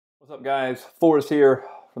What's up, guys? Forrest here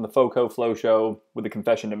from the FoCo Flow Show with a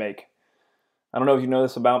confession to make. I don't know if you know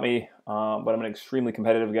this about me, but I'm an extremely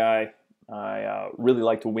competitive guy. I really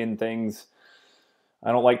like to win things.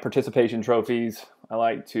 I don't like participation trophies. I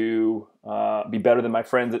like to be better than my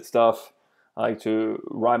friends at stuff. I like to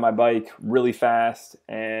ride my bike really fast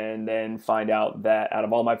and then find out that out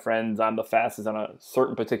of all my friends, I'm the fastest on a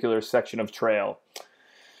certain particular section of trail.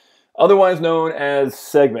 Otherwise known as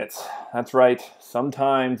segments. That's right.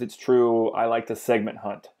 Sometimes it's true. I like to segment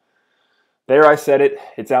hunt. There, I said it.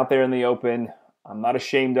 It's out there in the open. I'm not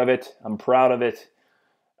ashamed of it. I'm proud of it.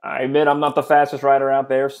 I admit I'm not the fastest rider out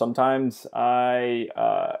there. Sometimes I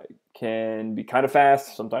can be kind of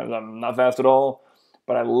fast. Sometimes I'm not fast at all.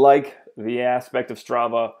 But I like the aspect of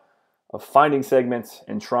Strava of finding segments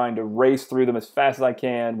and trying to race through them as fast as I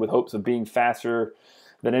can with hopes of being faster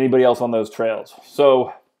than anybody else on those trails.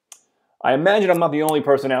 So I imagine I'm not the only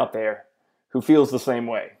person out there who feels the same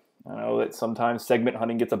way. I know that sometimes segment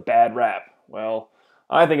hunting gets a bad rap. Well,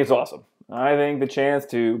 I think it's awesome. I think the chance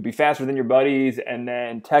to be faster than your buddies and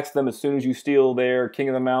then text them as soon as you steal their King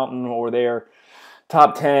of the Mountain or their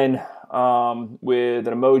top 10 with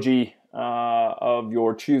an emoji of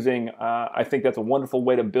your choosing, I think that's a wonderful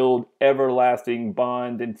way to build everlasting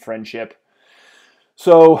bond and friendship.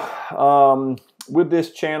 So, with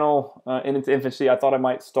this channel in its infancy, I thought I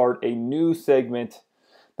might start a new segment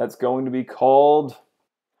that's going to be called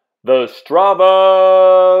the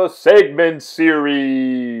Strava Segment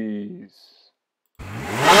Series.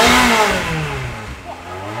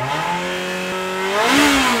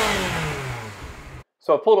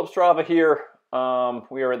 So I pulled up Strava here.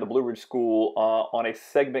 We are at the Blue Ridge School on a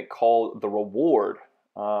segment called The Reward,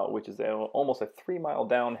 which is almost a 3-mile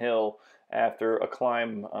downhill after a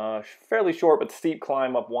climb, fairly short but steep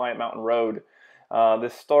climb up Wyatt Mountain Road.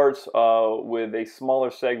 This starts with a smaller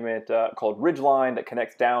segment called Ridgeline that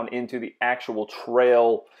connects down into the actual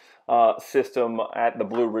trail system at the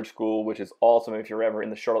Blue Ridge School, which is awesome if you're ever in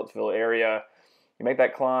the Charlottesville area. You make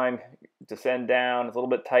that climb, descend down, it's a little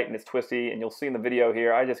bit tight and it's twisty, and you'll see in the video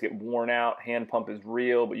here, I just get worn out, hand pump is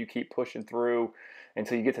real, but you keep pushing through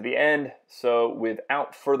until you get to the end. So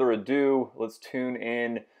without further ado, let's tune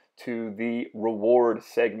in to the reward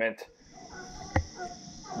segment.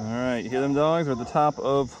 All right, you hear them dogs? We're at the top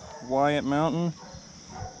of Wyatt Mountain,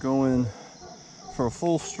 going for a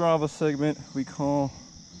full Strava segment we call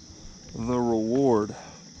the reward.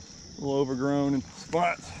 A little overgrown in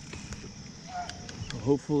spots. So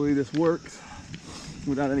hopefully this works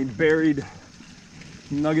without any buried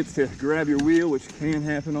nuggets to grab your wheel, which can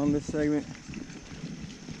happen on this segment.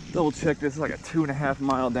 Double check this, is like a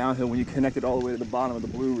 2.5-mile downhill when you connect it all the way to the bottom of the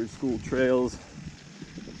Blue Ridge School trails.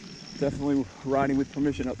 Definitely riding with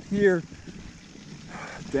permission up here,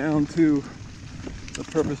 down to the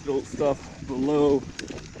purpose-built stuff below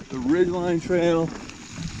the Ridgeline Trail.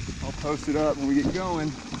 I'll post it up when we get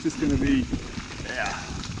going. It's just gonna be, yeah,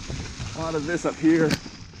 a lot of this up here.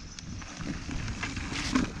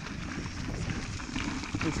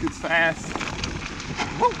 This gets fast.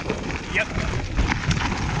 Woo! Yep.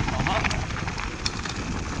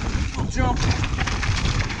 Little jump.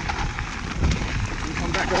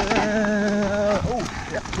 Come back around. Oh,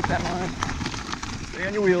 yeah, hit that line. Stay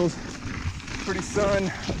on your wheels. Pretty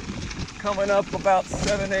sun coming up about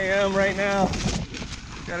 7 a.m. right now.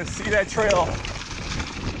 Gotta see that trail.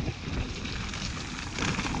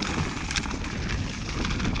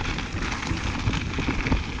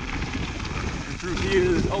 And through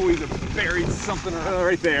here, there's always a buried something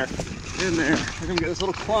right there. In there. We're gonna get this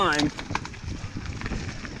little climb.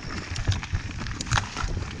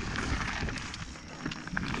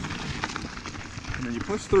 And then you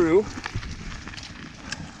push through.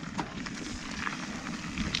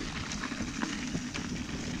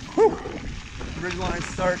 Whew. Ridgeline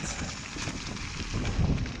starts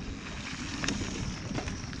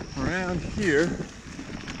around here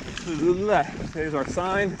to the left. There's our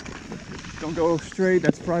sign. Don't go straight,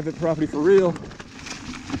 that's private property for real.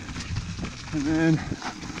 And then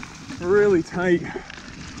really tight,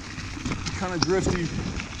 kind of drifty.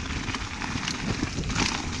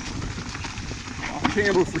 Off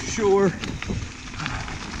camber for sure.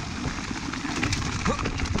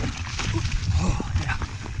 Oh, yeah.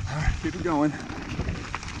 All right, keep it going.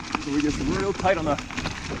 So we get some real tight on the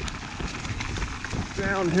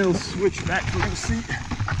downhill switchback. We're gonna see, you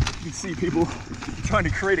can see people trying to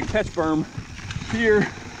create a catch berm here,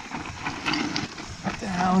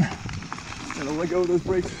 down. Gotta let go of those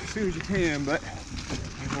brakes as soon as you can, but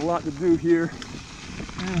there's a lot to do here.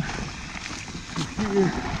 Through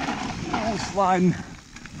here, all sliding.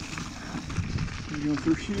 Going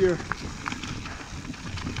through here.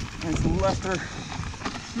 Nice lefter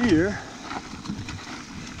here,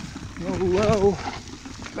 go low,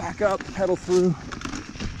 back up, pedal through.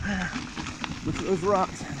 Look at those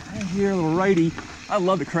rocks right here, a little righty. I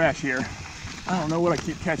love to crash here. I don't know what I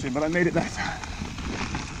keep catching, but I made it that time.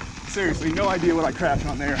 Seriously, no idea what I crashed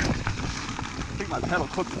on there. I think my pedal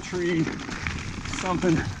clipped the tree,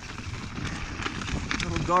 something. A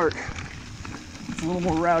little dark. It's a little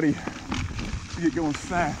more rowdy to get going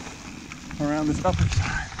fast around this upper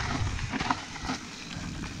side.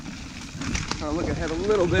 Try to look ahead a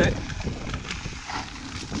little bit.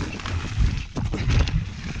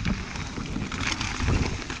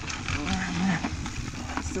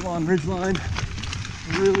 Still on ridgeline,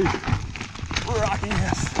 really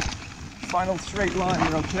rockiness. Final straight line,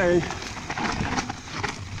 we're okay.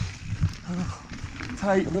 A little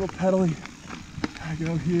tight, a little pedally. I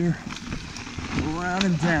go here, around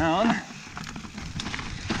and down.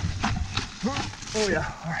 Oh yeah,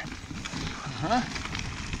 all right.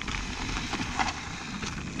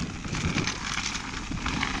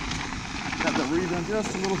 Got the rebound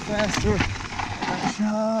just a little faster. That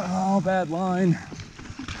shot, oh, bad line.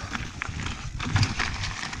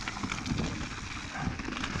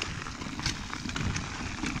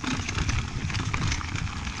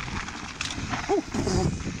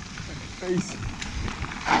 Face.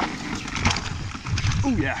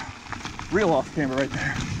 Oh yeah, real off camera right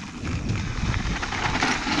there.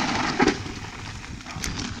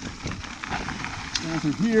 Down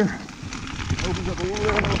through here, opens up a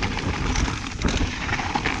little.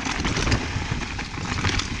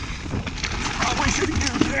 Probably should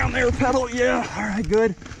have used down there pedal. Yeah, all right,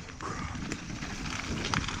 good.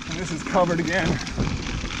 And this is covered again.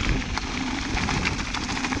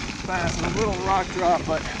 Fast, a little rock drop,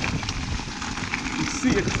 but you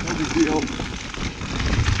see it, it's no big deal.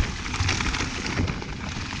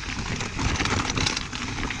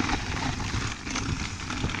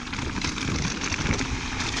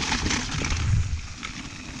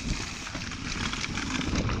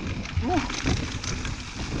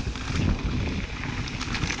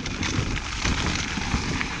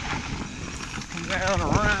 Come down,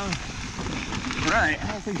 around. Right, I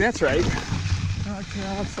don't think that's right. Okay,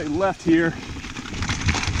 I'll say left here.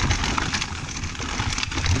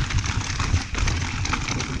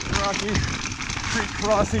 Rocky, creek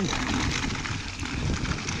crossing.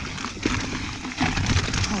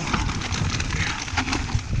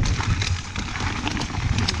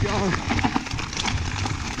 Keep going.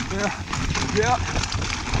 Yeah,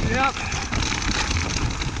 yep.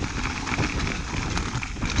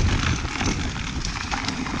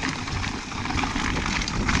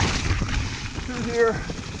 Through here,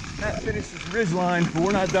 that finishes ridgeline, but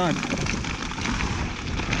we're not done.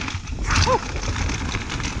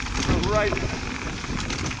 Right.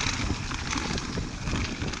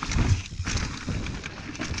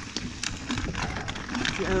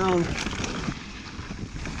 Down.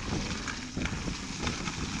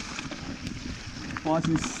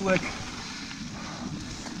 Watching slick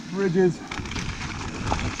ridges.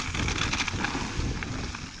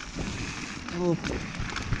 A little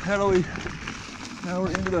pedally. Now we're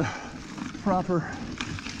into the proper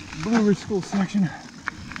Blue Ridge School section.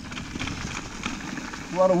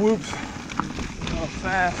 A lot of whoops, a lot of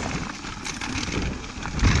fast.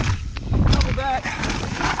 Double back.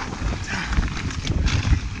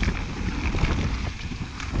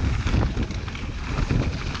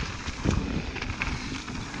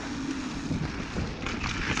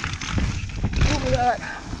 Over that.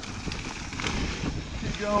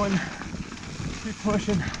 Keep going. Keep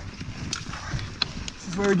pushing. This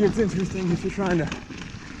is where it gets interesting if you're trying to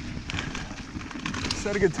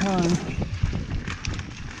set a good time.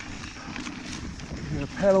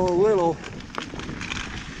 Pedal a little,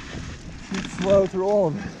 keep slow through all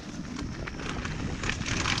of it.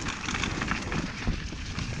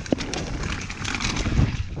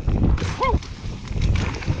 Woo.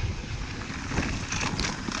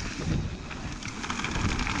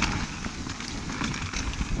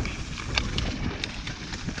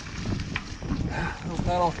 Little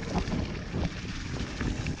pedal.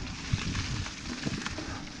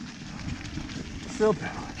 Still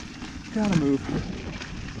pedal. Gotta move.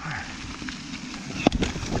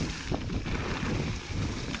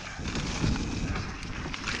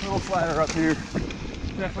 A little flatter up here,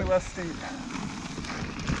 definitely less steep,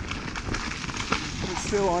 but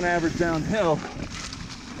still on average downhill.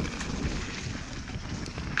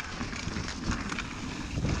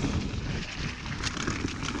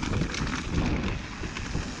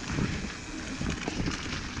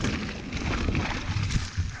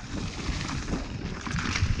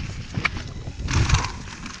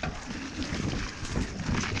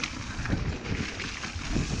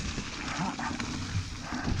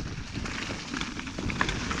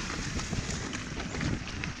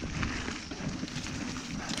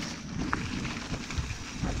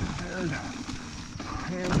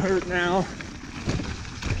 it now.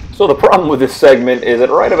 So the problem with this segment is that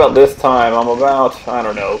right about this time, I'm about, I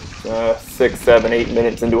don't know, 6, 7, 8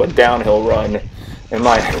 minutes into a downhill run, and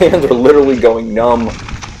my hands are literally going numb.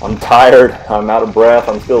 I'm tired, I'm out of breath,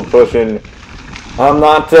 I'm still pushing. I'm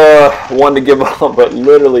not one to give up, but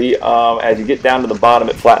literally, as you get down to the bottom,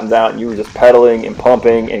 it flattens out, and you were just pedaling and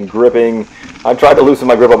pumping and gripping. I tried to loosen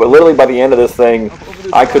my grip up, but literally by the end of this thing,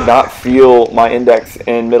 I could not feel my index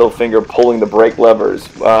and middle finger pulling the brake levers,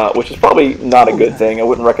 which is probably not a good thing. I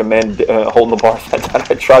wouldn't recommend holding the bars that time.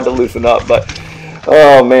 I tried to loosen up, but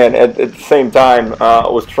oh man, at the same time, I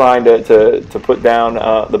was trying to put down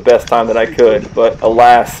the best time that I could, but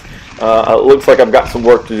alas, it looks like I've got some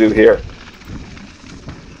work to do here.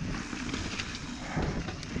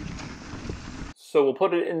 So we'll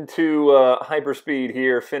put it into hyperspeed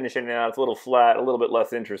here, finishing it out. It's a little flat, a little bit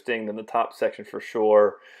less interesting than the top section for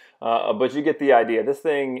sure. But you get the idea. This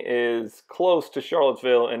thing is close to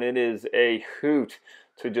Charlottesville, and it is a hoot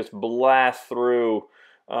to just blast through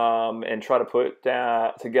and try to put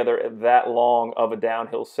together that long of a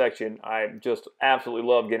downhill section. I just absolutely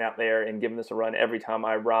love getting out there and giving this a run every time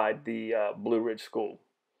I ride the Blue Ridge School.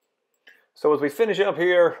 So as we finish up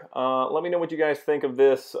here, let me know what you guys think of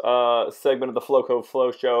this segment of the FoCo Flow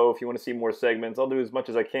Show. If you want to see more segments, I'll do as much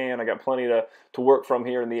as I can. I got plenty to work from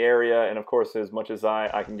here in the area, and of course as much as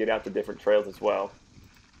I can get out to different trails as well.